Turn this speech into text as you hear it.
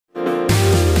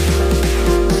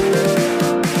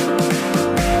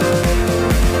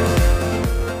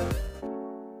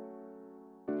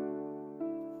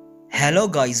Hello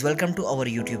guys, welcome to our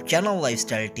YouTube channel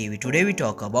Lifestyle TV. Today we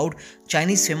talk about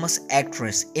Chinese famous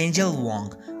actress Angel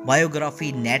Wang,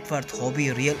 biography, net worth,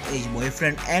 hobby, real age,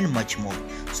 boyfriend and much more.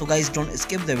 So guys, don't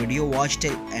skip the video, watch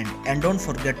till end and don't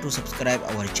forget to subscribe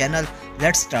our channel.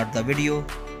 Let's start the video.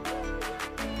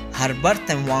 Her birth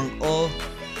name Wang Ou,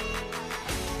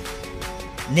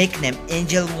 nickname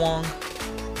Angel Wang,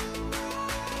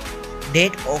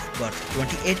 date of birth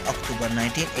 28 October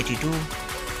 1982.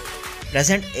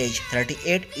 Present age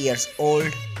 38 years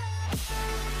old.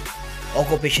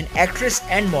 Occupation actress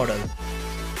and model.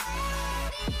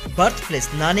 Birthplace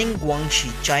Nanning,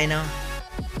 Guanzhou, China.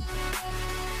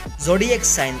 Zodiac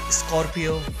sign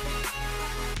Scorpio.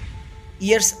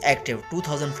 Years active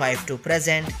 2005 to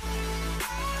present.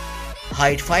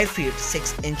 Height 5 feet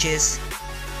 6 inches.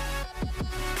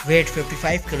 Weight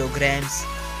 55 kilograms.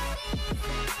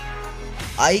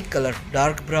 Eye color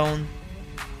dark brown.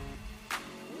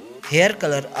 Hair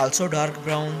color also dark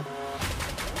brown.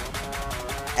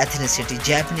 Ethnicity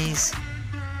Japanese.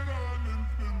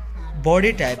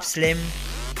 Body type slim.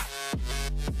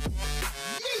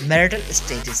 Marital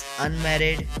status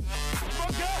unmarried.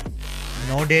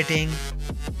 No dating.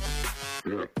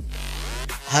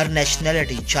 Her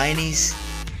nationality Chinese.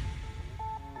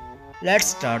 Let's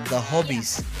start the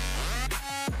hobbies.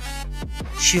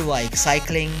 She likes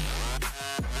cycling,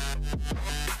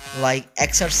 like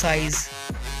exercise,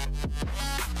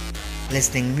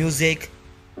 listening music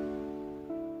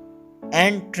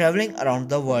and traveling around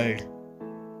the world.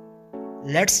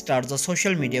 Let's start the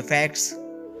social media facts.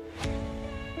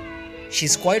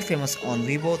 She's quite famous on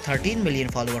Weibo, 13 million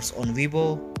followers on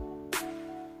Weibo.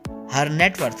 Her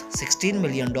net worth $16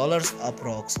 million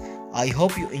approx. I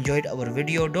hope you enjoyed our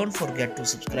video. Don't forget to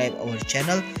subscribe our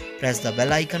channel. Press the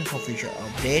bell icon for future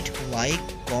update. Like,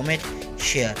 comment,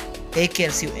 share. Take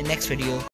care. See you in next video.